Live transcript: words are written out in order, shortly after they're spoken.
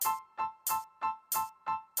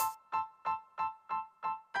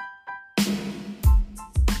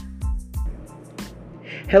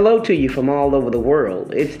Hello to you from all over the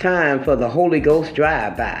world. It's time for the Holy Ghost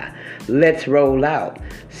drive-by. Let's roll out.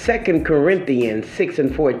 2 Corinthians 6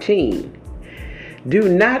 and 14. Do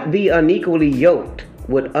not be unequally yoked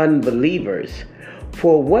with unbelievers.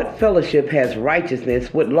 For what fellowship has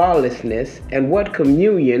righteousness with lawlessness, and what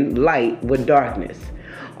communion light with darkness?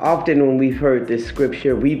 Often when we've heard this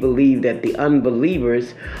scripture, we believe that the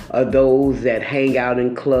unbelievers are those that hang out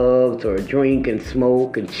in clubs or drink and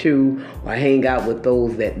smoke and chew or hang out with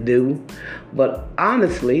those that do. But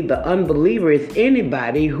honestly, the unbeliever is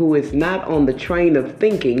anybody who is not on the train of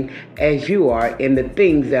thinking as you are in the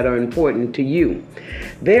things that are important to you.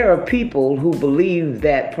 There are people who believe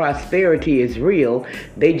that prosperity is real.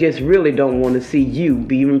 They just really don't want to see you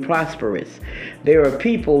being prosperous. There are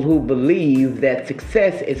people who believe that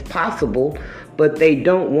success is possible, but they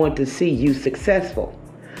don't want to see you successful.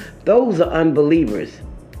 Those are unbelievers,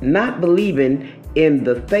 not believing in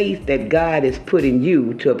the faith that God has put in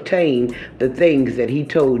you to obtain the things that He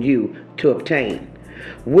told you to obtain.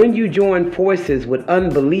 When you join forces with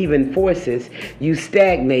unbelieving forces, you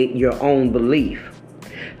stagnate your own belief.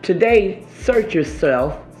 Today, search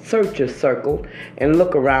yourself, search your circle, and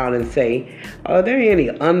look around and say, are there any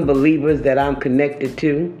unbelievers that I'm connected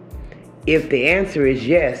to? If the answer is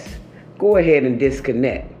yes, go ahead and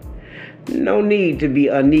disconnect. No need to be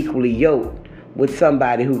unequally yoked with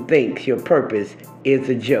somebody who thinks your purpose is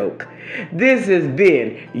a joke. This has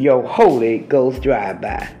been your Holy Ghost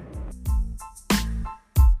Drive-By.